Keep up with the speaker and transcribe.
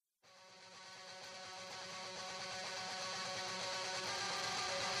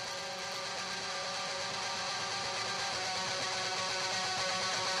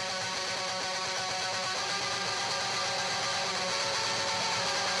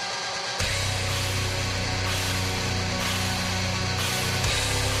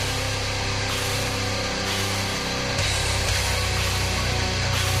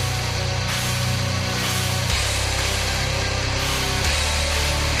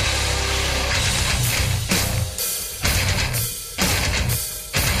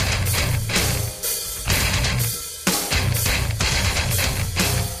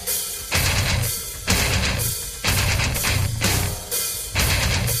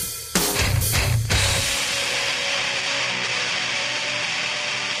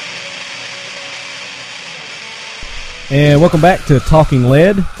And welcome back to Talking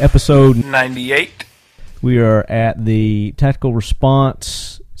Lead, episode 98. We are at the Tactical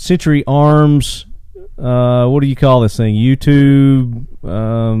Response Century Arms. What do you call this thing? YouTube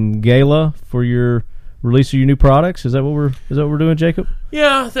gala for your release of your new products. Is that what we're doing, Jacob?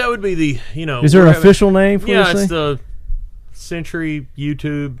 Yeah, that would be the Is there an official name for this thing? Yeah, it's the Century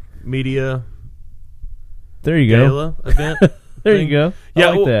YouTube Media. There you go. Gala event. There you go. Yeah,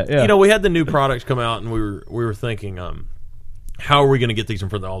 I like that. Yeah. We had the new products come out, and we were thinking, how are we going to get these in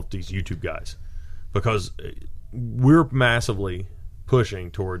front of all these YouTube guys? Because we're massively pushing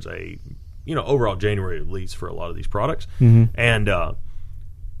towards a overall January release for a lot of these products, and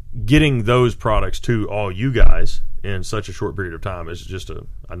getting those products to all you guys in such a short period of time is just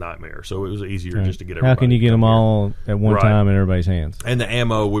a nightmare. So it was easier just to get everybody. How can you get them all at one time in everybody's hands? And the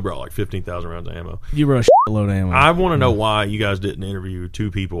ammo, we brought like 15,000 rounds of ammo. You brought a load of ammo. I want to know why you guys didn't interview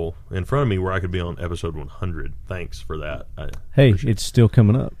two people in front of me where I could be on episode 100. Thanks for that. Hey, it's still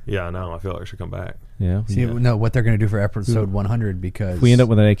coming up. Yeah, I know. I feel like I should come back. Yeah. See, no, what they're going to do for episode 100 because... If we end up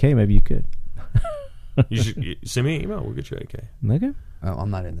with an AK, maybe you could. You should send me an email. We'll get you AK. Okay. Oh, I'm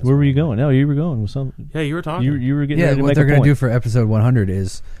not in this. Where were you going? No, you were going with something. Yeah, you were talking. You were getting ready to what make they're a going to point. do for episode 100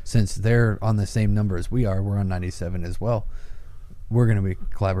 is, since they're on the same number as we are, we're on 97 as well. We're going to be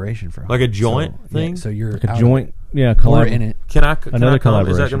collaboration for like a joint thing. thing. So you're like a out joint, or collab in it. Can I Another come?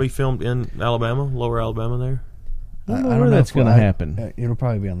 Is that collaboration. going to be filmed in Alabama, Lower Alabama? There. I don't know where that's going to happen. It'll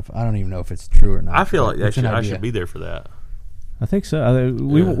probably be on the. I don't even know if it's true or not. I feel like It's an I idea. should be there for that. I think so.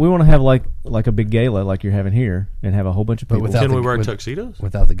 We want to have like a big gala like you're having here, and have a whole bunch of But people. without Can the- we wear with- tuxedos?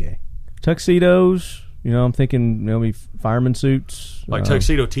 without the gay. Tuxedos. I'm thinking maybe fireman suits, Like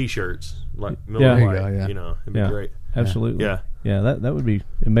tuxedo T-shirts, like military. There you go, yeah. It'd be great. Absolutely. Yeah. Yeah, that would be.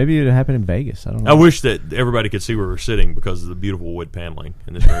 Maybe it'd happen in Vegas. I don't know. I wish that everybody could see where we're sitting because of the beautiful wood paneling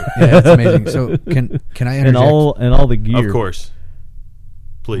in this room. Yeah, it's amazing. So can I interject? and all the gear. Of course.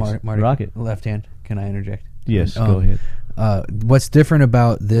 Please. Marty, Rocket. left hand. Can I interject? Yes, go ahead. What's different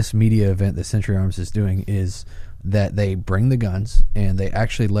about this media event that Century Arms is doing is that they bring the guns and they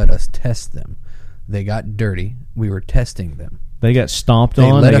actually let us test them. They got dirty. We were testing them. They got stomped They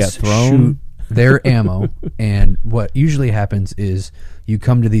on. let They got us thrown. shoot their ammo. And what usually happens is you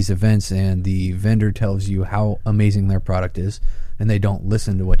come to these events and the vendor tells you how amazing their product is, and they don't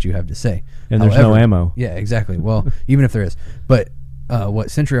listen to what you have to say. And there's no ammo. Yeah, exactly. Well, even if there is. But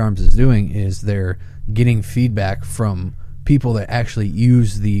what Century Arms is doing is they're getting feedback from people that actually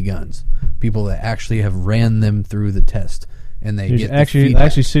use the guns, people that actually have ran them through the test, and they He's get actually the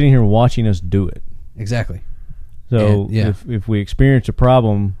feedback. sitting here watching us do it. Exactly. So And, yeah. if we experience a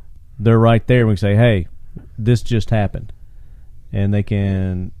problem, they're right there. We can say, "Hey, this just happened," and they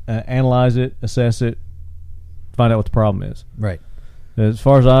can analyze it, assess it, find out what the problem is. Right. As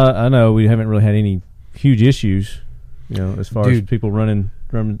far as I know, we haven't really had any huge issues. As far as people running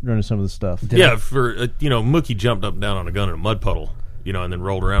some of the stuff. Yeah, for Mookie jumped up and down on a gun in a mud puddle, and then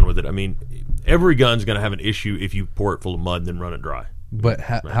rolled around with it. I mean, every gun's going to have an issue if you pour it full of mud and then run it dry. But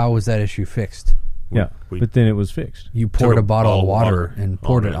how was that issue fixed? Yeah, but then it was fixed. You poured a bottle of water water and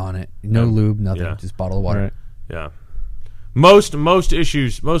poured it on it. No lube, nothing, Yeah. just bottle of water. Right. Yeah. Most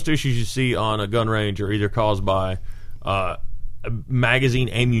issues you see on a gun range are either caused by a magazine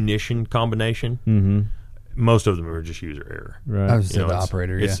ammunition combination. Mm-hmm. Most of them are just user error. Right. I was You know, the it's-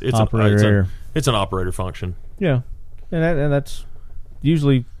 operator. It's, Yeah. it's Operator error. It's an operator function. Yeah, and that's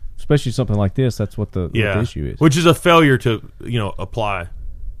usually, especially something like this, that's what the issue is. Which is a failure to apply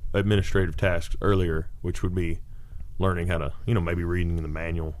administrative tasks earlier, which would be learning how to maybe reading the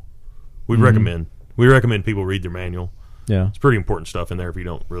manual. We recommend people read their manual. Yeah, It's pretty important stuff in there if you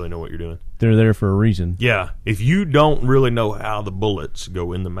don't really know what you're doing. they're there for a reason. Yeah, if you don't really know how the bullets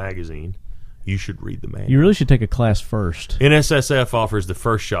go in the magazine, you should read the manual. You really should take a class first. NSSF offers the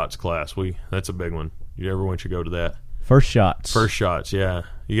First Shots class. That's a big one. Everyone should go to that. First shots. First Shots, yeah.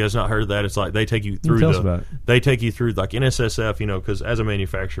 You guys not heard of that? It's like they take you through Tell us about it. They take you through like NSSF, because as a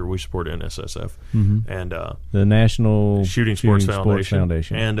manufacturer we support NSSF and The National Shooting Sports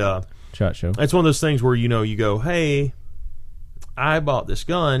Foundation. And Shot Show. it's one of those things where you go, hey, I bought this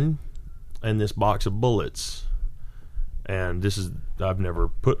gun and this box of bullets, and I've never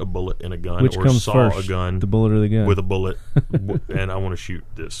put a bullet in a gun Which or comes saw first, a gun the bullet or the gun? with a bullet, and I want to shoot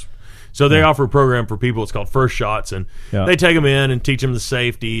this. So they offer a program for people. It's called First Shots, and they take them in and teach them the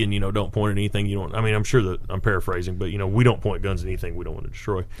safety, and don't point at anything. You don't. I mean, I'm sure that I'm paraphrasing, but we don't point guns at anything we don't want to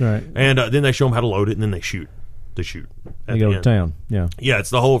destroy. Right. And then they show them how to load it, and then they shoot. They shoot. They go to town. Yeah. Yeah, it's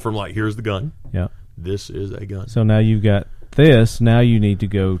the whole from like, here's the gun. Yeah. This is a gun. So now you've got this. Now you need to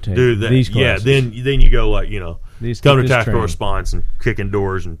go take these classes. then you go like These- come to this tactical training. response and kicking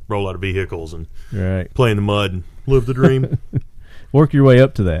doors and roll out of vehicles and Right. play in the mud and Live the dream. Work your way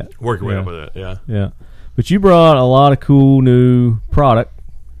up to that. Work your way Yeah. up with it. Yeah. Yeah. But you brought a lot of cool new product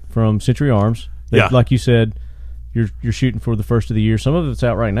from Century Arms. That, Yeah. Like you said, you're shooting for the first of the year. Some of it's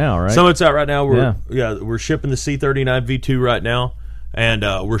out right now, right? Some of it's out right now. We're shipping the C39 V2 right now, and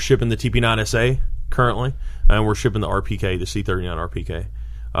we're shipping the TP9SA currently, and we're shipping the RPK, the C39 RPK.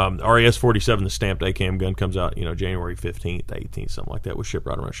 RES 47, the stamped ACAM gun, comes out January 15th, 18th, something like that. We'll ship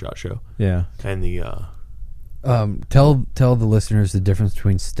right around SHOT Show. Yeah. And the Tell the listeners the difference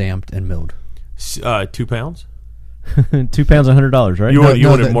between stamped and milled. 2 pounds. 2 pounds, $100, right? You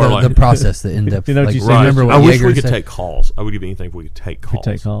want it more the like process, the in-depth. You know what like, you said Right. remember what I wish Jaeger we could said? take calls. I would give anything if we could take calls.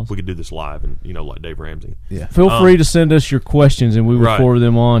 take calls. We could do this live, and like Dave Ramsey. Yeah. Feel free to send us your questions, and we will Right. forward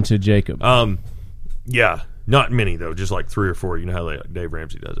them on to Jacob. Yeah, not many though, just like 3 or 4. You know how Dave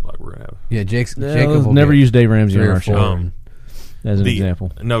Ramsey does it. Like we're gonna have Yeah, Jacob will never get use Dave Ramsey on 3 or our 4. show as an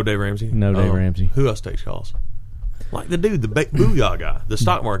example. No Dave Ramsey. No Dave Ramsey. Who else takes calls? Like the dude, the booyah guy, the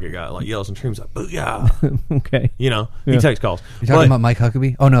stock market guy, like yells and screams like booyah. Okay. He takes calls. You talking about Mike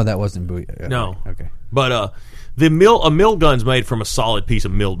Huckabee? Oh no, that wasn't Booyah. No. Okay. But a mill gun's made from a solid piece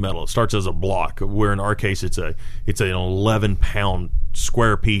of milled metal. It starts as a block, where in our case it's an 11-pound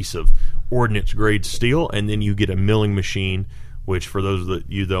square piece of ordnance grade steel, and then you get a milling machine, which for those that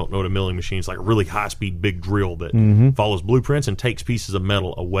you don't know what a milling machine is, like a really high speed big drill that follows blueprints and takes pieces of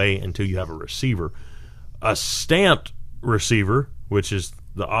metal away until you have a receiver. A stamped receiver, which is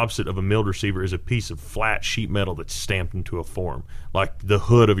the opposite of a milled receiver, is a piece of flat sheet metal that's stamped into a form, like the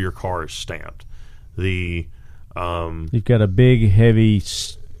hood of your car is stamped. You've got a big, heavy,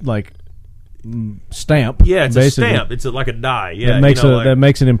 stamp. Yeah, it's basically. a stamp. It's like a die. Yeah, that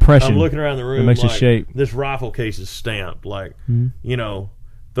makes an impression. I'm looking around the room. It makes a like, shape. This rifle case is stamped. Like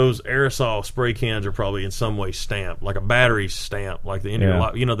those aerosol spray cans are probably in some way stamped. Like a battery's stamped. Like the end of your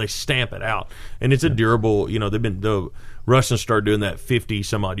life. They stamp it out, and it's a durable. The Russians started doing that 50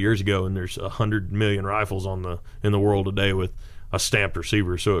 some odd years ago, and there's 100 million rifles in the world today with a stamped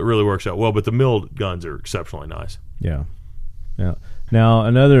receiver. So it really works out well. But the milled guns are exceptionally nice. Yeah. Now,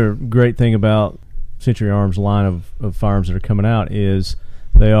 another great thing about Century Arms line of firearms that are coming out is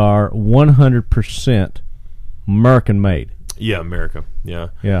they are 100% American made. Yeah, America. Yeah.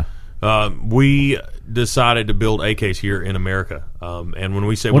 Yeah. We decided to build AKs here in America. And when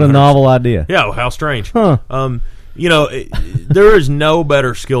we say What a novel idea. Yeah, well, how strange. Huh. There is no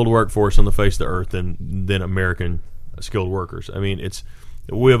better skilled workforce on the face of the earth than American skilled workers. I mean,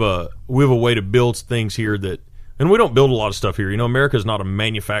 we have a way to build things here and we don't build a lot of stuff here. America is not a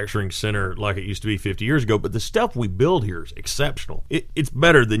manufacturing center like it used to be 50 years ago, but the stuff we build here is exceptional. It's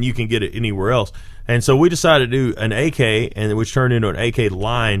better than you can get it anywhere else. And so we decided to do an AK, which turned into an AK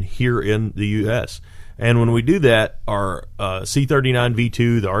line here in the U.S. And when we do that, our C39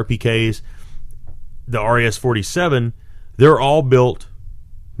 V2, the RPKs, the RES 47, they're all built,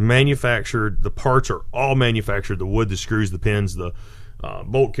 manufactured. The parts are all manufactured. The wood, the screws, the pins, the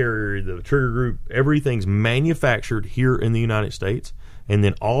bolt carrier, the trigger group, everything's manufactured here in the United States. And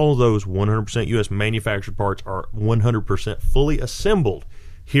then all of those 100% U.S. manufactured parts are 100% fully assembled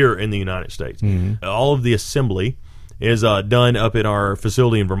here in the United States. All of the assembly is done up in our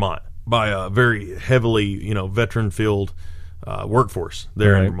facility in Vermont by a very heavily, veteran-filled workforce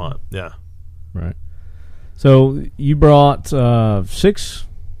there in Vermont. Yeah. Right. So you brought 6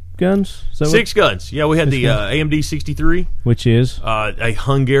 guns? Is that 6 guns. Yeah, we had the AMD 63. Which is? A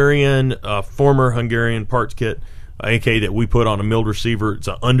Hungarian, former Hungarian parts kit, AK that we put on a milled receiver. It's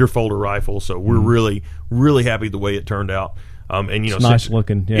an underfolder rifle, so we're really, really happy the way it turned out. It's nice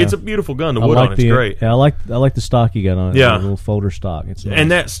looking. Yeah. It's a beautiful gun. The wood on it's great. Yeah, I like the stock you got on it. Yeah. The little folder stock. It's nice.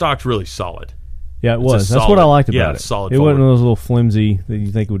 And that stock's really solid. Yeah, it was. That's solid, what I liked about it. Solid. It wasn't one of those little flimsy that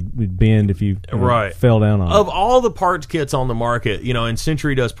you think would bend if you fell down on Of it. all the parts kits on the market, and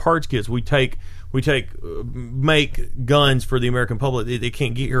Century does parts kits, we make guns for the American public they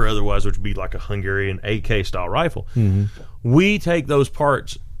can't get here otherwise, which would be like a Hungarian AK style rifle. We take those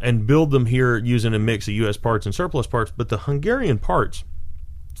parts and build them here using a mix of U.S. parts and surplus parts, but the Hungarian parts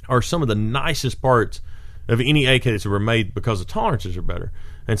are some of the nicest parts of any AK that's ever made because the tolerances are better.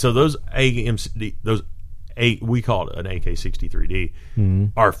 And so those we call it an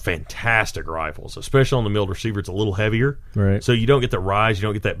AK-63D, are fantastic rifles, especially on the milled receiver. It's a little heavier, right? So you don't get the rise, you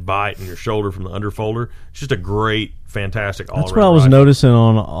don't get that bite in your shoulder from the underfolder. It's just a great, fantastic all-around That's what I was rifle. noticing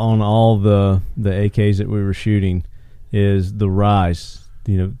on all the AKs that we were shooting is the rise.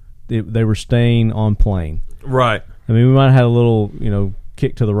 They were staying on plane. Right. I mean, we might have had a little,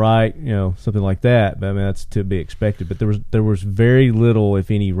 kick to the right, something like that. But I mean, that's to be expected. But there was very little,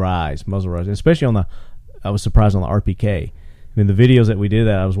 if any, muzzle rise, especially on the. I was surprised on the RPK. mean, the videos that we did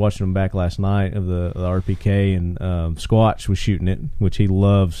I was watching them back last night of the RPK, and Squatch was shooting it, which he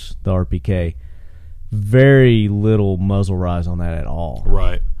loves the RPK. Very little muzzle rise on that at all.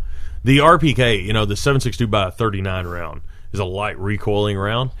 Right. The RPK, the 7.62 by 39 round is a light recoiling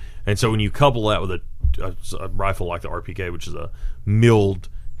round, and so when you couple that with a rifle like the RPK, which is a milled,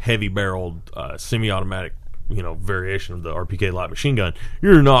 heavy-barreled, semi-automatic, variation of the RPK light machine gun,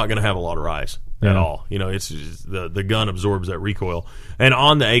 you're not going to have a lot of rise at all. It's just the gun absorbs that recoil. And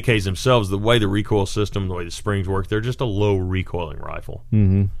on the AKs themselves, the way the recoil system, the way the springs work, they're just a low recoiling rifle.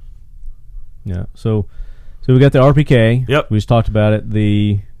 Mm-hmm. Yeah. So we got the RPK. Yep. We just talked about it.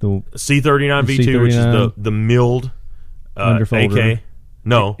 The C39 V2, C39, which is the milled underfolder. AK.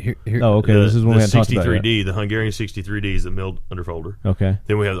 No. Oh, okay. This is one we haven't talked about yet. 63D, the Hungarian 63D is the milled underfolder. Okay.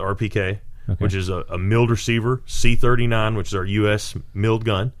 Then we have the RPK, which is a milled receiver. C39, which is our U.S. milled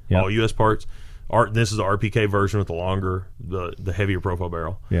gun, all U.S. parts. This is the RPK version with the longer, the heavier profile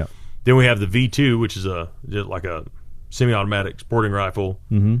barrel. Yeah. Then we have the V2, which is just like a semi-automatic sporting rifle,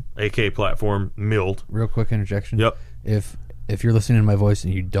 AK platform, milled. Real quick interjection. Yep. If you're listening to my voice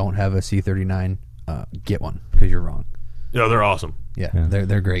and you don't have a C39, get one because you're wrong. Yeah, they're awesome. Yeah.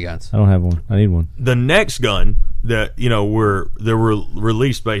 They're great guns. I don't have one. I need one. The next gun that they were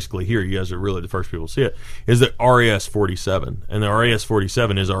released basically here, you guys are really the first people to see it, is the RAS-47, and the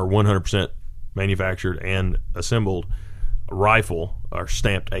RAS-47 is our 100% manufactured and assembled rifle, our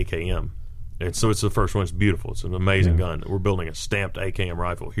stamped AKM, and so it's the first one. It's beautiful. It's an amazing gun. We're building a stamped AKM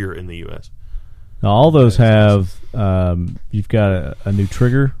rifle here in the U.S. Now, all those have you've got a new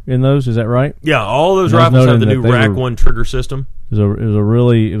trigger in those. Is that right? Yeah, all those rifles have the new Rack 1 trigger system. It was a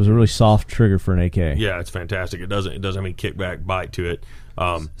really soft trigger for an AK. Yeah, it's fantastic. It doesn't have any kickback bite to it.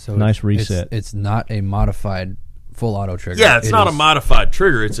 So nice reset. It's not a modified full auto trigger. Yeah, it's not a modified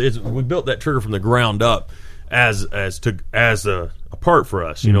trigger. It's we built that trigger from the ground up as a part for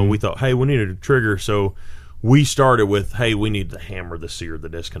us. We thought, hey, we needed a trigger, so we started with, hey, we need the hammer, the sear, the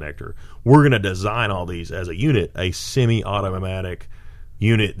disconnector. We're going to design all these as a unit, a semi-automatic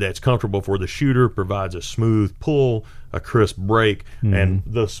unit that's comfortable for the shooter, provides a smooth pull, a crisp break, and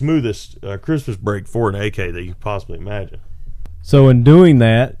the smoothest, crispest break for an AK that you can possibly imagine. So in doing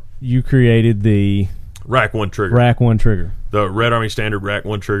that, you created the Rack 1 trigger. Rack 1 trigger. The Red Army Standard Rack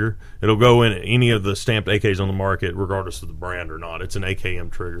 1 trigger. It'll go in any of the stamped AKs on the market, regardless of the brand or not. It's an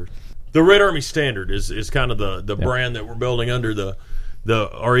AKM trigger. The Red Army Standard is kind of the brand that we're building under the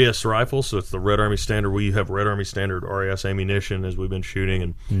RES rifle. So it's the Red Army Standard. We have Red Army Standard RES ammunition as we've been shooting,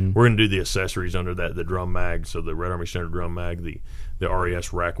 and we're going to do the accessories under that, the drum mag. So the Red Army Standard drum mag, the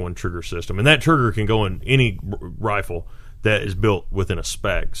RES Rack 1 trigger system. And that trigger can go in any rifle that is built within a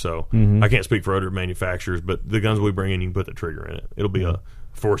spec. So I can't speak for other manufacturers, but the guns we bring in, you can put the trigger in it. It'll be a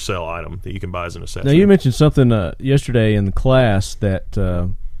for sale item that you can buy as an accessory. Now, you mentioned something yesterday in the class that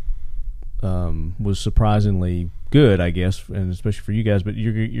was surprisingly good, I guess, and especially for you guys, but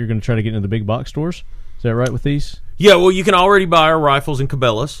you're going to try to get into the big box stores. Is that right with these? Yeah, well, you can already buy our rifles in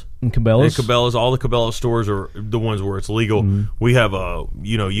Cabela's. In Cabela's? In Cabela's, all the Cabela's stores are the ones where it's legal. We have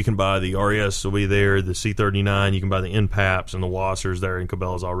you can buy the RES will be there, the C39, you can buy the NPAPs and the Wassers there in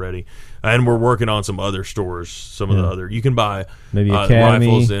Cabela's already. And we're working on some other stores, some of the other. You can buy maybe Academy.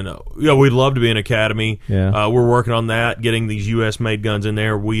 Rifles in. We'd love to be an Academy. Yeah. We're working on that, getting these U.S. made guns in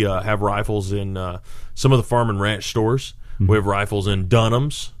there. We have rifles in some of the farm and ranch stores. We have rifles in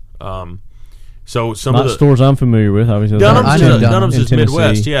Dunham's. So some Not of the stores I'm familiar with, obviously. Dunham's is Tennessee.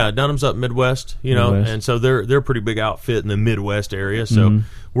 Midwest. Yeah, Dunham's up Midwest. And so they're a pretty big outfit in the Midwest area. So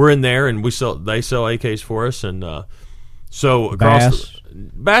we're in there, and they sell AKs for us, and so across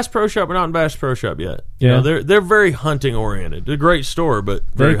Bass Pro Shop. We're not in Bass Pro Shop yet. Yeah, they're very hunting oriented. They're a great store, but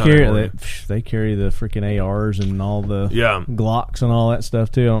very hunting oriented. They carry the freaking ARs and all the Yeah. Glocks and all that stuff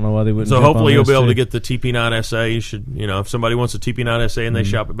too. I don't know why they wouldn't. So jump hopefully on you'll this be able too. to get the TP9 SA. You should, if somebody wants a TP9 SA and they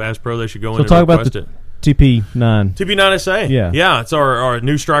shop at Bass Pro, they should go in and talk about request the it. TP9. TP9 SA. Yeah. It's our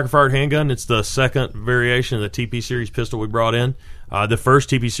new striker-fired handgun. It's the second variation of the TP Series pistol we brought in. The first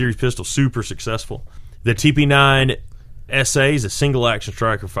TP Series pistol, super successful. The TP9 SA is a single-action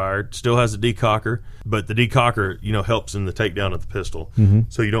striker-fired. Still has a decocker, but the decocker, helps in the takedown of the pistol.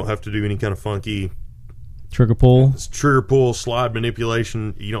 So you don't have to do any kind of funky Trigger pull. trigger pull, slide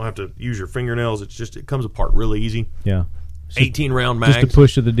manipulation. You don't have to use your fingernails. It comes apart really easy. Yeah. 18-round mags. Just a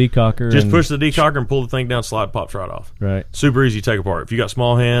push of the decocker. Just push the decocker and pull the thing down, slide pops right off. Right. Super easy to take apart. If you got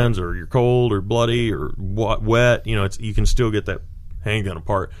small hands or you're cold or bloody or wet, you can still get that handgun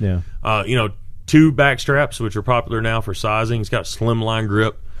apart. Yeah. 2 back straps, which are popular now for sizing. It's got a slim line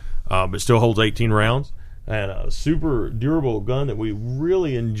grip, but still holds 18 rounds. And a super durable gun that we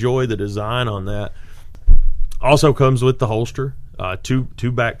really enjoy the design on that. Also comes with the holster,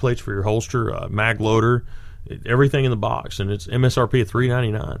 two back plates for your holster, mag loader, everything in the box, and it's MSRP of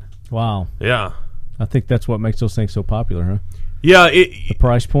 $399. Wow. Yeah. I think that's what makes those things so popular, huh? Yeah, The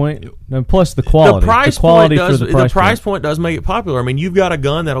price point, and plus the quality. The quality price point does make it popular. I mean, you've got a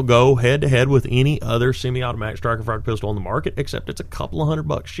gun that'll go head to head with any other semi-automatic striker-fired pistol on the market, except it's a couple of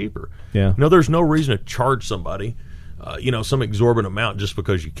 $100 cheaper. Yeah. There's no reason to charge somebody, some exorbitant amount just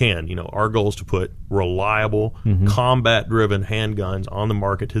because you can. Our goal is to put reliable, combat-driven handguns on the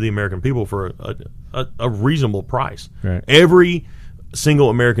market to the American people for a reasonable price. Right. Every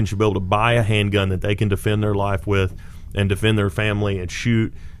single American should be able to buy a handgun that they can defend their life with and defend their family and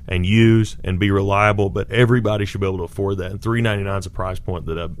shoot and use and be reliable, but everybody should be able to afford that. And $399 is a price point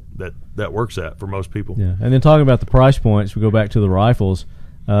that works at for most people. Yeah, and then talking about the price points, we go back to the rifles.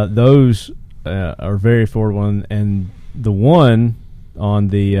 Those are very affordable, and the one on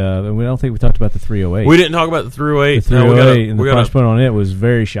the and we don't think we talked about the 308. We didn't talk about the 308. The 308 and the price point on it was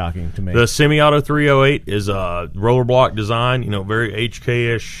very shocking to me. The semi-auto 308 is a roller block design, very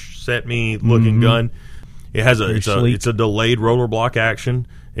HK-ish, set-me looking gun. It has it's a delayed roller block action.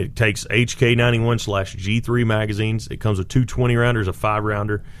 It takes HK91/G3 magazines. It comes with two 20 rounders, a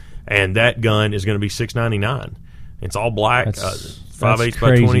 5-rounder, and that gun is going to be $699. It's all black, 5/8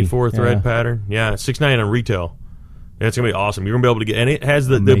 by 24 thread pattern. Yeah, $699 retail. It's going to be awesome. You're going to be able to get, and it has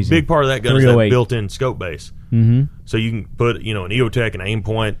the big part of that gun is that built-in scope base. Mm-hmm. So you can put an EOTech, an aim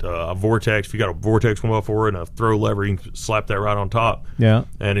point, a Vortex. If you got a Vortex 1x4 and a throw lever, you can slap that right on top. Yeah,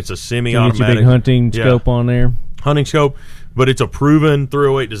 and it's a Get semi-automatic your big hunting scope on there. Hunting scope, but it's a proven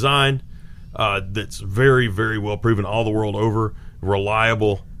 308 design that's very, very well proven all the world over.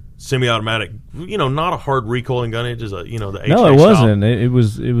 Reliable, semi-automatic. Not a hard recoiling gun. It is the HK No, it style. wasn't. It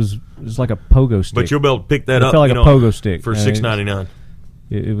was like a pogo stick. But you'll be able to pick that up. It felt like a pogo stick for $699.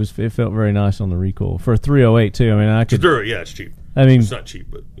 It felt very nice on the recoil for a 308 too. I mean, it's cheap. I mean, it's not cheap,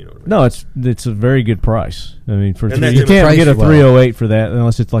 but you know what I mean. No, it's a very good price. I mean, you that's can't get a 308 for that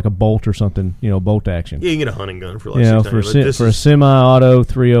unless it's like a bolt or something. Bolt action. Yeah, you can get a hunting gun for like $699. For a semi-auto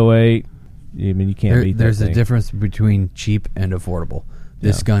 308. I mean, you can't beat that. There's thing. a difference between cheap and affordable.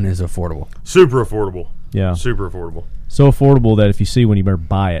 This gun is affordable. Super affordable. Yeah, super affordable. So affordable that if you see one, you better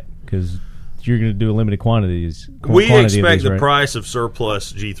buy it because you're going to do a limited quantities. We expect the price of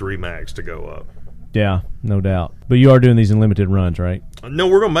surplus G3 mags to go up. Yeah, no doubt. But you are doing these in limited runs, right? No,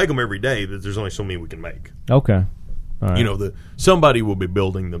 we're going to make them every day, but there's only so many we can make. Okay. All right. Somebody will be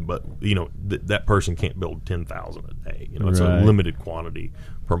building them, but that person can't build 10,000 a day. It's a limited quantity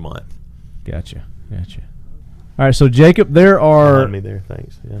per month. Gotcha. All right, so Jacob, there are behind me there.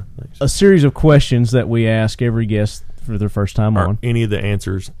 Thanks. Yeah, thanks. A series of questions that we ask every guest for their first time Are on. any of the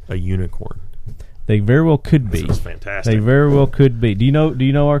answers a unicorn? They very well could be. This is fantastic. They very well could be. Do you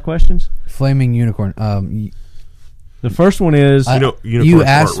know our questions? Flaming unicorn. The first one is unicorns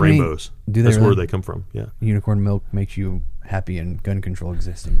aren't rainbows. Do they That's really? where they come from. Yeah. Unicorn milk makes you happy and gun control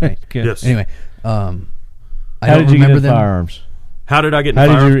existing, right? Yes. Anyway, I how don't did you remember get them. firearms? How did I get How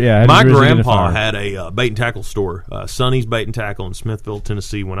into did firearms? you- yeah, how did My you originally get into grandpa firearms? had a bait and tackle store, Sonny's Bait and Tackle in Smithville,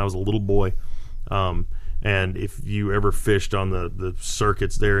 Tennessee, when I was a little boy. And if you ever fished on the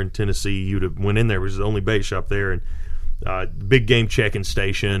circuits there in Tennessee, you'd have went in there. It was the only bait shop there, and big game checking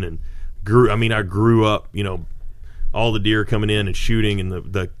station. And I grew up, all the deer coming in and shooting, and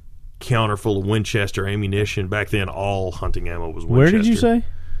the counter full of Winchester ammunition. Back then, all hunting ammo was Winchester. Where did you say?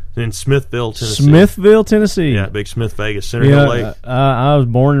 In Smithville, Tennessee. Smithville, Tennessee. Yeah, big Smith Vegas, Center Hill Lake. I was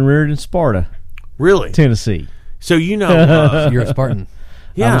born and reared in Sparta, Really? Tennessee. So You're a Spartan.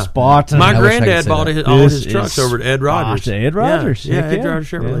 yeah. I'm a Spartan. My I wish I could granddad say bought that. all This his trucks is over at Ed Rogers. Ed Rogers. Yeah, Heck Ed Rogers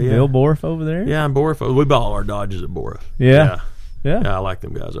Chevrolet. Yeah. Bill Borf over there. Yeah, in Borif. We bought all our Dodges at Borif. Yeah. I like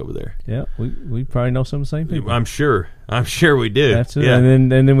them guys over there. Yeah, we probably know some of the same people. I'm sure we do. That's it. Yeah.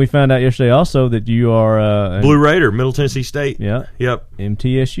 And then we found out yesterday also that you are Blue Raider, Middle Tennessee State. Yeah. Yep.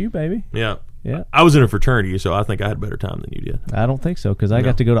 MTSU, baby. Yeah. Yeah. I was in a fraternity, so I think I had a better time than you did. I don't think so because I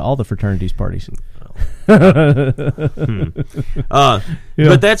got to go to all the fraternities parties. But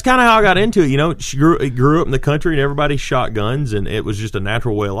that's kind of how I got into it. She grew up in the country, and everybody shot guns, and it was just a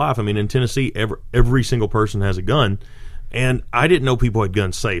natural way of life. I mean, in Tennessee, every single person has a gun. And I didn't know people had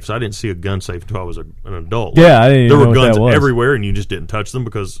gun safes. I didn't see a gun safe until I was an adult. Yeah, I didn't even there know were what guns that was. everywhere, and you just didn't touch them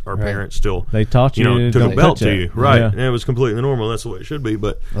because our parents still They taught you took don't a belt touch to that. you, right? Yeah. And it was completely normal. That's the way it should be.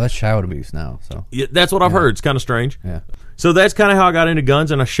 But Well, that's child abuse now. So that's what I've heard. It's kind of strange. yeah. So that's kind of how I got into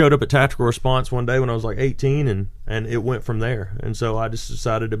guns, and I showed up at Tactical Response one day when I was like 18, and it went from there. And so I just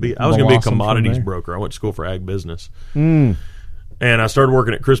decided I was going to be a Blossomed from commodities there. broker. I went to school for ag business. And I started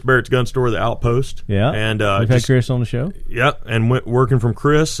working at Chris Barrett's gun store, the Outpost. Yeah. And We've had Chris on the show. Yep, and went working from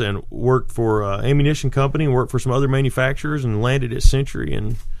Chris and worked for ammunition company and worked for some other manufacturers and landed at Century,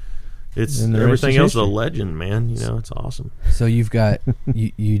 and it's And the rest everything is else is a history. legend, man. You know, it's awesome. So you've got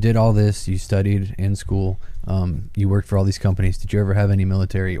you did all this. You studied in school. You worked for all these companies. Did you ever have any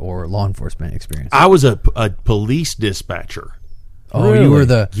military or law enforcement experience? I was a police dispatcher. Oh, Really? you were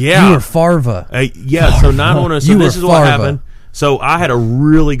the Yeah. You were Farva. Yeah, so 911. So You this were is what Farva. happened. So I had a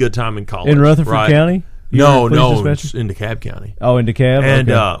really good time in college. In Rutherford right? County? You No, were a police no, dispatcher? it's in DeKalb County. Oh, in DeKalb? And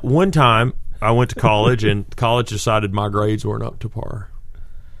Okay. one time I went to college, and college decided my grades weren't up to par.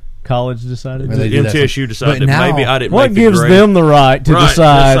 College decided Well, to they do that. MTSU decided But that now- maybe I didn't What make the gives grade. them the right to Right,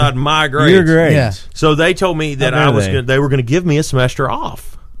 decide my grades. your grades? Yeah. So they told me that How I dare was they? gonna, they were going to give me a semester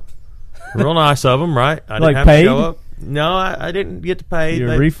off. Real nice of them, right? I didn't Like have paid? to show up. No, I didn't get to pay. You're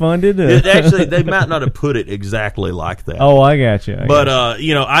They- refunded? Actually, they might not have put it exactly like that. Oh, I got you. But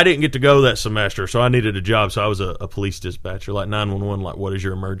I didn't get to go that semester, so I needed a job. So I was a police dispatcher, like 911, like what is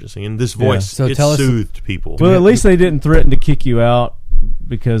your emergency? And this voice, So it tell us- soothed people. well, at least they didn't threaten to kick you out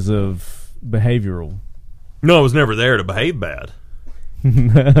because of behavioral. No, I was never there to behave bad.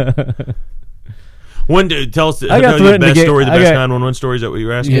 One dude, tell us the I got tell you the threatened to best get- story, the I best got- 911 stories that we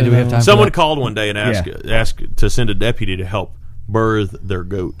were asking. Yeah, do we have time? Someone for that? called one day and asked to send a deputy to help birth their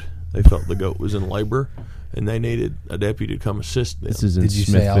goat. They felt the goat was in labor, and they needed a deputy to come assist them. This is in Did you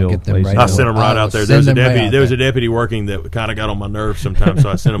say, Smithville. "I'll get them ladies right and I away"? sent him right I will out there. send There was a them right deputy. out There was a there. deputy working that kind of got on my nerves sometimes, so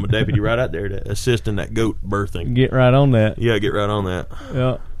I sent him a deputy right out there to assist in that goat birthing. Get right on that. Yeah, get right on that.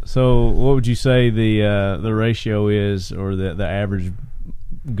 Yeah. So, what would you say the ratio is, or the average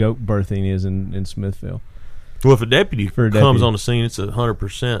goat birthing is in Smithville? Well, if a deputy For a comes deputy. on the scene, it's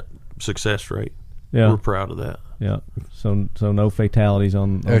 100% success rate. Yeah. We're proud of that. Yeah. So no fatalities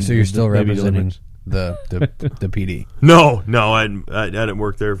on. Oh, so you're the still baby representing deliveries. the PD. No, I didn't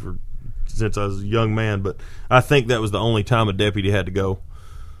work there since I was a young man, but I think that was the only time a deputy had to go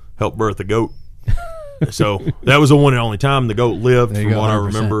help birth a goat. So that was the one and only time the goat lived, There you from go, what I 100%.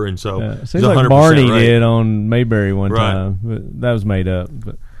 remember, and so Yeah, it's seems like 100% Barney rate. did on Mayberry one Right. time, but that was made up.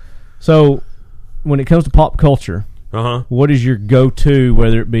 But so, when it comes to pop culture, what is your go-to?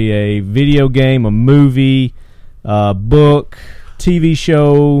 Whether it be a video game, a movie, book, TV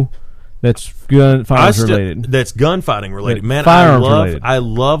show that's gunfire related. That's gunfighting related. Like Man, firearms related. I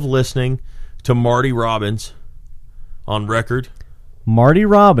love listening to Marty Robbins on record. Marty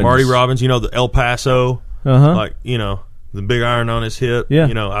Robbins. Marty Robbins, you know, the El Paso, Uh-huh. like, you know, the big iron on his hip. Yeah.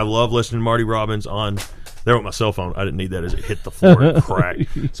 You know, I love listening to Marty Robbins on, there with my cell phone. I didn't need that as it hit the floor and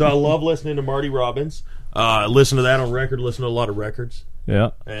cracked. So I love listening to Marty Robbins. Listen to that on record, listen to a lot of records.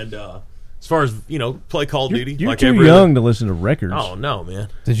 Yeah. And as far as, you know, play Call of Duty. You're like too every young other- to listen to records. Oh, no, man.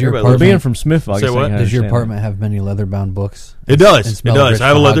 Does your Everybody Or loves being apartment- from Smithville, I Say guess what? I can Does your understand apartment have many leather-bound books? It does. And It smell does. rich I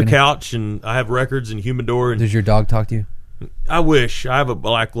have a leather mahogany? couch, and I have records and humidor. And Does your dog talk to you? I wish. I have a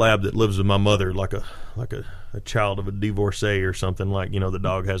black lab that lives with my mother, like a child of a divorcee or something. Like, you know, the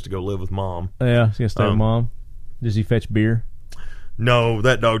dog has to go live with mom. that. Yeah, he's gonna stay with Um, mom. Does he fetch beer? No,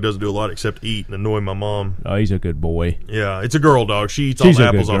 that dog doesn't do a lot except eat and annoy my mom. Oh, he's a good boy. Yeah, it's a girl dog. She eats She's all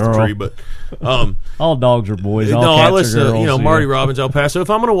a the good apples off the girl. tree. But All dogs are boys. All no, cats I listen are to girls. Marty yeah. Robbins, El Paso. If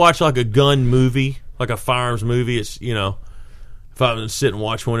I'm going to watch like a gun movie, like a firearms movie, it's, you know, if I was to sit and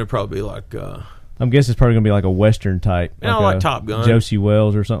watch one, it'd probably be like I'm guessing it's probably gonna be like a Western type. Yeah, like Top Gun. Josie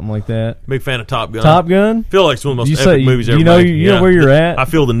Wells or something like that. big fan of Top Gun. Top Gun. I feel like it's one of the You most say- epic movies you ever know- made. you know where you're at? I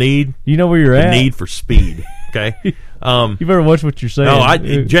feel the need. You know where you're The at. need for speed. Okay. You better watch what you're saying.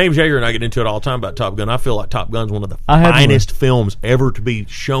 No, James Yeager and I get into it all the time about Top Gun. I feel like Top Gun's one of the I had finest films ever to be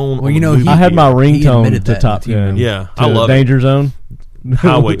shown. Well, on you the know, movie I had my theater. He ringtone admitted to that Top in the Gun. TV. Yeah, to I love it. Danger Zone.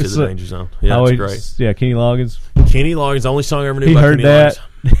 Highway to the So- Danger Zone. Yeah, Highway- that's Yeah, Kenny Loggins. great. Kenny Loggins, the only song I ever knew He about heard Kenny that.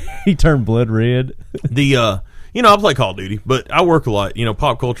 Loggins. He turned blood red. The you know, I play Call of Duty, but I work a lot. You know,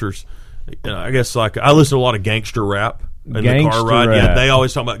 pop culture's. I guess like I listen to a lot of gangster rap in the car Gangster ride. Yeah, rap. they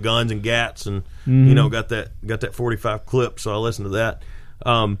always talk about guns and gats, and you know, got that 45 clip. So I listen to that.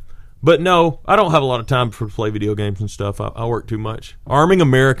 But no, I don't have a lot of time to play video games and stuff. I work too much. Arming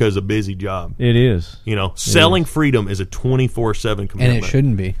America is a busy job. It is. You know, selling freedom is a 24/7 commitment. And it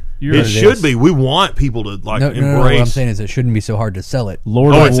shouldn't be. It should be. We want people to like No, embrace. what I'm saying is it shouldn't be so hard to sell it.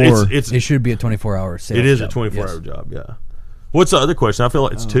 Lord Oh, of War. it's It should be a 24-hour sales it is a job. 24-hour Yes. job. Yeah. What's the other question? I feel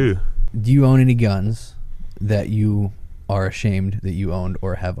like it's two. Do you own any guns that you are ashamed that you owned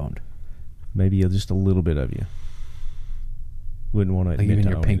or have owned? Maybe just a little bit of you. Wouldn't want to Like admit even to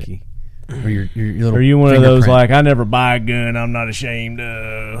your owning pinky? Or your little Are you one of those fingerprint? like, I never buy a gun, I'm not ashamed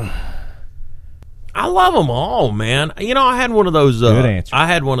of? I love them all, man. You know, I had one of those. Good answer. I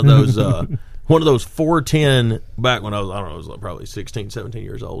had one of those. one of those 410 back when I don't know, I was like probably 16, 17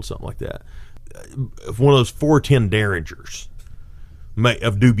 years old, something like that. One of those 410 Derringers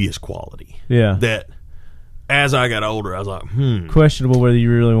of dubious quality. Yeah. That as I got older, I was like, questionable whether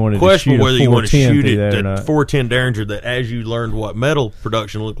you really wanted to shoot whether a you want to 410 shoot through it. there or That not. 410 Derringer that, as you learned what metal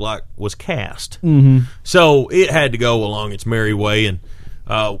production looked like, was cast. Mm-hmm. So it had to go along its merry way, and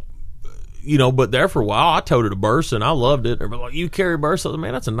but there for a while, I towed it to Bursa, and I loved it. Everybody like, you carry Bursa? I was like,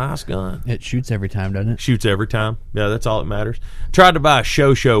 man, that's a nice gun. It shoots every time, doesn't it? Shoots every time. Yeah, that's all that matters. Tried to buy a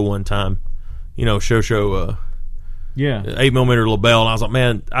show one time. Show. Yeah. 8mm LaBelle, and I was like,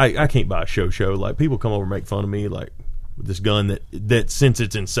 man, I can't buy a show. Like, people come over and make fun of me, like, with this gun that since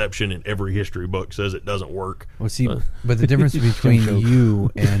its inception in every history book says it doesn't work. Well, see, but the difference between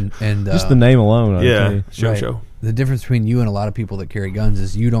you and just the name alone, I'll tell you. show. The difference between you and a lot of people that carry guns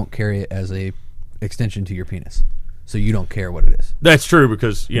is you don't carry it as a extension to your penis, so you don't care what it is. That's true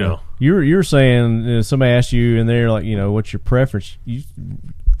because you're saying somebody asked you and they're like, what's your preference? You,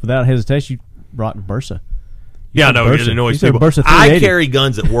 without hesitation, you rock Bursa. Yeah, I know it Bursa. annoys You said people. Bursa I 380. carry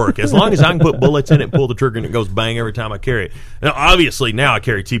guns at work. As long as I can put bullets in it and pull the trigger and it goes bang every time I carry it. Now, obviously, now I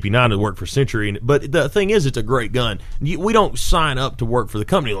carry TP9 to work for Century, but the thing is, it's a great gun. We don't sign up to work for the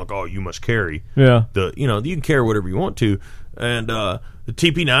company like, oh, you must carry. Yeah. You can carry whatever you want to. And the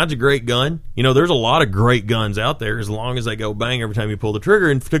TP9's a great gun. There's a lot of great guns out there as long as they go bang every time you pull the trigger.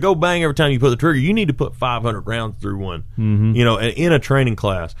 And to go bang every time you pull the trigger, you need to put 500 rounds through one, in a training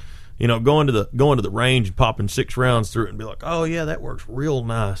class. Going to the range and popping 6 rounds through it and be like, oh yeah, that works real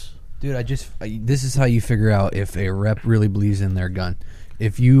nice. Dude, this is how you figure out if a rep really believes in their gun.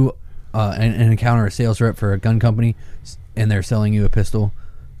 If you and encounter a sales rep for a gun company and they're selling you a pistol,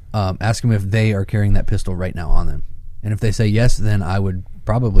 ask them if they are carrying that pistol right now on them. And if they say yes, then I would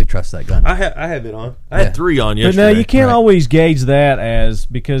probably trust that gun. I have it on. I had 3 on But yesterday. now you can't always gauge that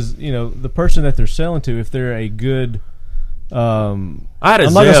because the person that they're selling to, if they're a good I had a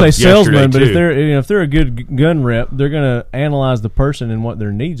I'm not gonna say Zev salesman, but yesterday, if they're a good gun rep, they're gonna analyze the person and what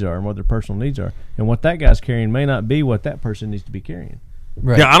their needs are and what their personal needs are, and what that guy's carrying may not be what that person needs to be carrying.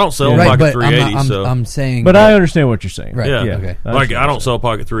 Right. Yeah, I don't sell Right, pocket but 380, so I'm saying, But I understand what you're saying. Right. yeah, Okay. Like I don't sell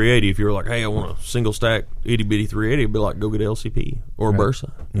pocket 380. If you're like, hey, I want a single stack itty bitty 380, it'd be like, go get LCP or a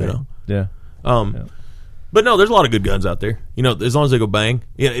Bursa. Yeah. But no, there's a lot of good guns out there. As long as they go bang.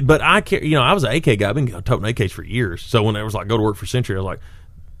 Yeah, but I was an AK guy. I've been toting AKs for years. So when it was like go to work for Century, I was like,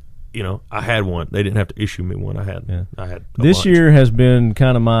 I had one. They didn't have to issue me one. I had a This bunch. year has been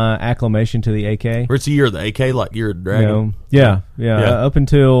kind of my acclimation to the AK. Or it's the year of the AK, like year of the Dragon. Yeah. Yeah. Up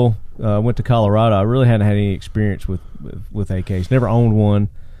until I went to Colorado, I really hadn't had any experience with AKs. Never owned one,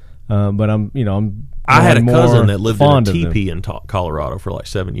 but I had a more cousin that lived in a fond of them. teepee in Colorado for like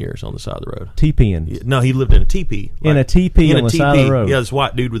 7 years on the side of the road. Teepeeing. No, he lived in a teepee. In a teepee on the side of the road. Yeah, this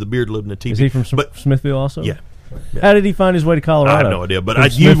white dude with a beard lived in a teepee. Is he from But Smithville also? yeah. How did he find his way to Colorado? I have no idea, but From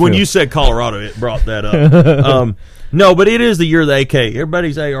when Smithville. you said Colorado, it brought that up. No, but it is the year of the AK.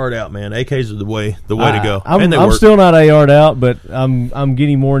 Everybody's AR'd out, man. AKs are the way to go, and they I'm work. still not AR'd out, but I'm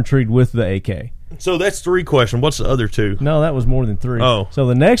getting more intrigued with the AK. So that's 3 questions. What's the other 2? No, that was more than 3. Oh. So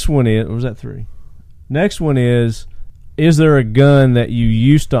the next one is, or was that 3? Next one is there a gun that you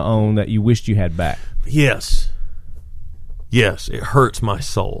used to own that you wished you had back? Yes, it hurts my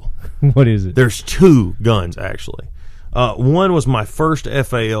soul. What is it? There's 2 guns actually. One was my first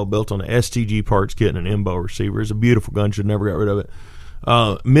FAL built on an STG parts kit and an MBO receiver. It's a beautiful gun. Should never got rid of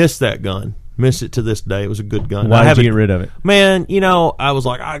it. Missed that gun. Miss it to this day. It was a good gun. Why did you get rid of it? Man, I was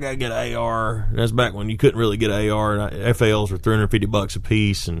like, I gotta get an AR. That's back when you couldn't really get an AR, and FALs were $350 a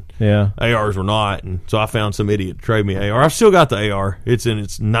piece, and Yeah. ARs were not. And so I found some idiot to trade me an AR. I've still got the AR. It's in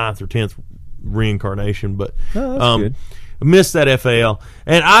its 9th or 10th reincarnation, but Oh, that's good. missed that FAL.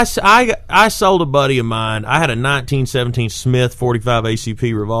 And I sold a buddy of mine. I had a 1917 Smith 45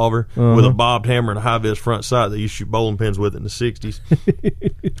 ACP revolver with a bobbed hammer and a high-vis front sight that you shoot bowling pins with in the 60s.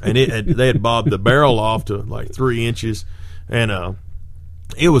 And they had bobbed the barrel off to like 3 inches. And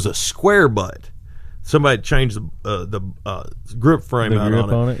it was a square butt. Somebody changed the grip frame The out grip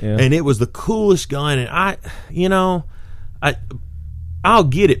on it. yeah. And it was the coolest gun. And I'll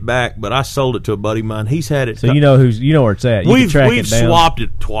get it back, but I sold it to a buddy of mine. He's had it. So you know where it's at. You can track We've it down. swapped it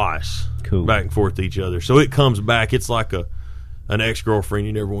twice, Cool. back and forth to each other. So it comes back. It's like an ex-girlfriend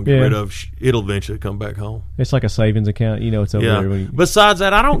you never want to get Yeah. rid of. It'll eventually come back home. It's like a savings account. It's over there. Yeah. Besides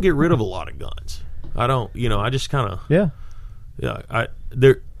that, I don't get rid of a lot of guns. I don't. I just kind of. Yeah. Yeah. I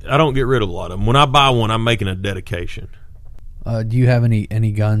don't get rid of a lot of them. When I buy one, I'm making a dedication. do you have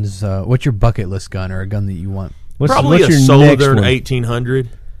any guns? What's your bucket list gun or a gun that you want? Probably what's a your next Solidern one? 1800.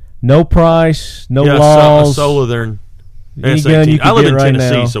 No price, no Yeah, laws. a Solidern Any gun you I can live get in right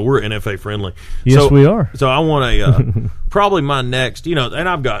Tennessee, now. so we're NFA friendly. Yes, so, we are. So I want a probably my next, and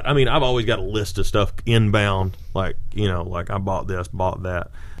I've always got a list of stuff inbound, like I bought this, bought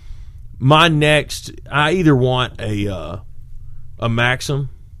that. My next, I either want a Maxim,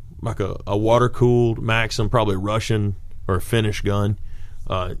 like a water cooled Maxim, probably a Russian or a Finnish gun.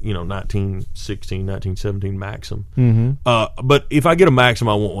 1916, 1917 Maxim. Mm-hmm. But if I get a Maxim,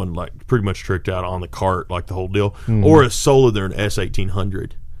 I want one like pretty much tricked out on the cart, like the whole deal. Mm-hmm. Or a Solither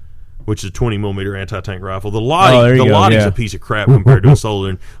S1800, which is a 20 millimeter anti-tank rifle. The Lottie's a piece of crap compared to a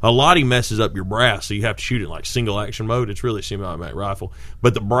Solither. A Lottie messes up your brass, so you have to shoot it in like single action mode. It's really a semi-automatic rifle,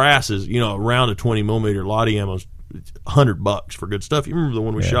 but the brass is around a 20 millimeter Lottie ammo's $100 for good stuff. You remember the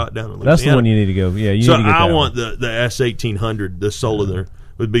one we shot down in Louisiana? That's the one you need to go. Yeah, you need to get that I want the S1800, the Solither.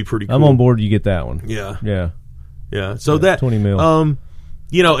 Would be pretty cool. I'm on board. You get that one. Yeah. So that 20 mil. and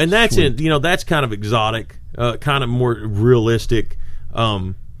that's that's kind of exotic, kind of more realistic.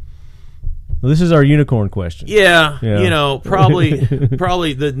 Well, this is our unicorn question. Yeah.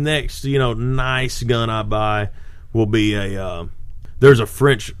 Probably the next nice gun I buy will be there's a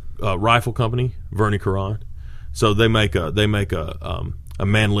French rifle company, Verny Caron. So they make a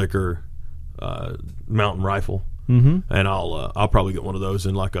Mannlicher mountain rifle. Mm-hmm. And I'll probably get one of those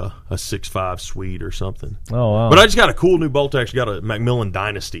in like a 6.5 Swede or something. Oh wow! But I just got a cool new bolt action. Got a Macmillan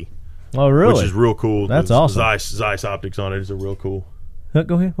Dynasty. Oh really? Which is real cool. That's awesome. Zeiss optics on it is a real cool.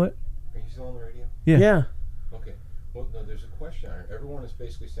 Go ahead. What? Are you still on the radio? Yeah. Okay. Well, no, there's a question on here. Everyone is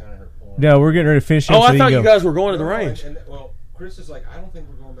basically standing here pulling. Yeah, we're getting ready to finish. I thought you guys were going to the range. Well, Chris is like, I don't think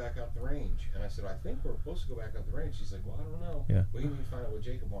we're going back out the range, and I said, I think we're supposed to go back out the range. He's like, well, I don't know. Yeah. We need to find out what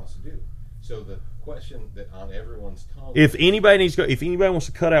Jacob wants to do. So the question that on everyone's tongue. If anybody wants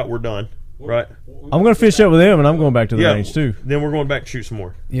to cut out, we're done. Right. I'm going to finish up with them, and I'm going back to the range too. Then we're going back to shoot some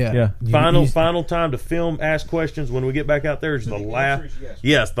more. Yeah. Final time to film, ask questions when we get back out there is the last.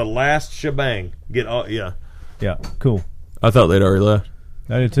 Yes, the last shebang. Yeah, cool. I thought they'd already left.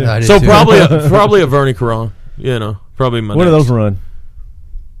 I did too. So probably a Verny Caron. Probably my. What do those run?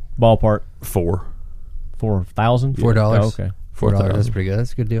 Ballpark. $4,000. $4. Oh, okay. $4. That's pretty good.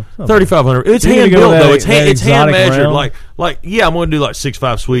 That's a good deal. $3,500. It's You're hand gonna go built that- though. It's that hand exotic measured. round? I'm going to do like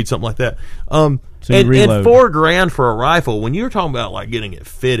 6.5 Swede, something like that. So you And reload. $4,000 for a rifle. When you're talking about like getting it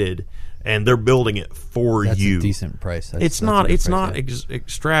fitted and they're building it for That's you, a decent price. it's a not good price,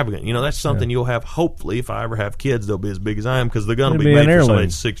 extravagant. That's something you'll have. Hopefully, if I ever have kids, they'll be as big as I am because they're going to It'll be be an made for somebody heirloom.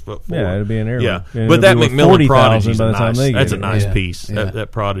 that's 6'4". Yeah, it'll be an heirloom. Yeah, And but that it'll be worth Macmillan 40,000 Prodigy's by the time they that's a get it. nice Yeah. piece. Yeah.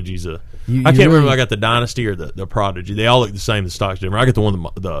 That Prodigy's a. You I can't remember really- if I got the Dynasty or the Prodigy. They all look the same. The stock's different. I got the one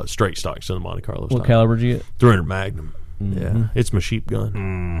the straight stocks in the Monte Carlo. What stock. caliber did you get? 300 Magnum. Yeah, it's my sheep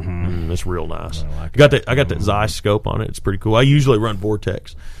gun. It's real nice. I got that Zeiss scope on it. It's pretty cool. I usually run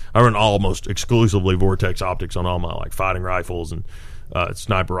Vortex. I run almost exclusively Vortex optics on all my like fighting rifles and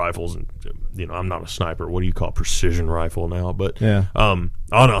sniper rifles. And I'm not a sniper. What do you call precision rifle now? But on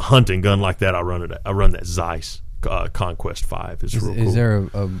a hunting gun like that, I run that Zeiss Conquest 5. It's real cool. Is there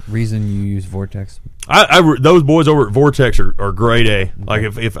a reason you use Vortex? Those boys over at Vortex are grade A. Okay. Like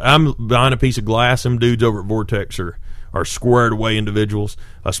if I'm behind a piece of glass, them dudes over at Vortex are squared away individuals,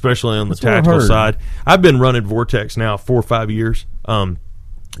 especially on the tactical side. I've been running Vortex now 4 or 5 years.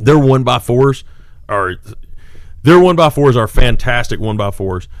 Their 1x4s are fantastic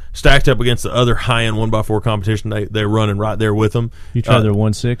 1x4s. Stacked up against the other high-end 1x4 competition, they're running right there with them. You tried their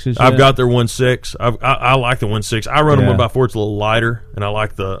 1.6s? I've got their 1.6. I like the 1.6. I run a 1x4. It's a little lighter, and I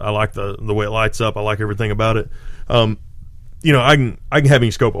like the way it lights up. I like everything about it. I can have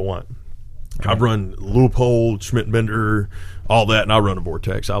any scope I want. I've run Leupold, Schmidt-Bender, all that, and I run a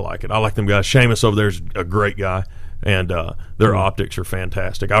Vortex. I like it. I like them guys. Seamus over there is a great guy, and their optics are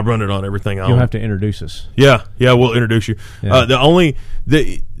fantastic. I've run it on everything I own. You'll have to introduce us. Yeah, we'll introduce you. Yeah.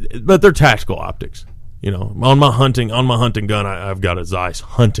 But they're tactical optics. On my hunting gun, I've got a Zeiss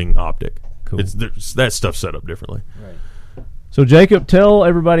hunting optic. Cool. That stuff's set up differently. Right. So Jacob, tell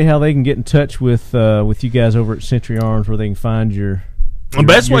everybody how they can get in touch with you guys over at Century Arms, where they can find your. The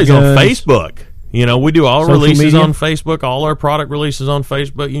best way is on Facebook. We do all our Social releases media? on Facebook, all our product releases on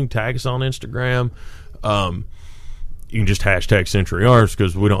Facebook. You can tag us on Instagram. You can just hashtag Century Arms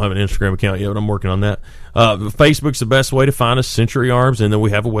because we don't have an Instagram account yet, but I'm working on that. Facebook's the best way to find us, Century Arms, and then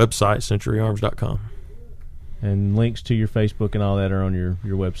we have a website, centuryarms.com. And links to your Facebook and all that are on your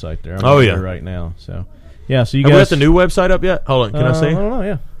website there. Oh, yeah. Right now. So, yeah. So you Have guys. we got the new website up yet? Hold on. Can I see? I don't know.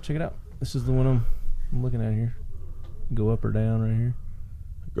 Yeah. Check it out. This is the one I'm looking at here. Go up or down right here.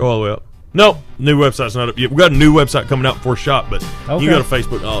 Go all the way up. Nope, new website's not up yet. We've got a new website coming out before shop, but Okay. you go to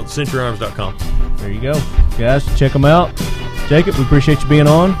Facebook, centuryarms.com. There you go. Guys, check them out. Jacob, we appreciate you being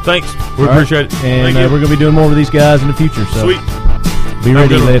on. Thanks. We All right. appreciate it. And Thank you. we're going to be doing more with these guys in the future. So Sweet. be Have a ready,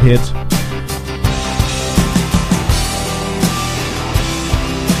 good one. lead heads.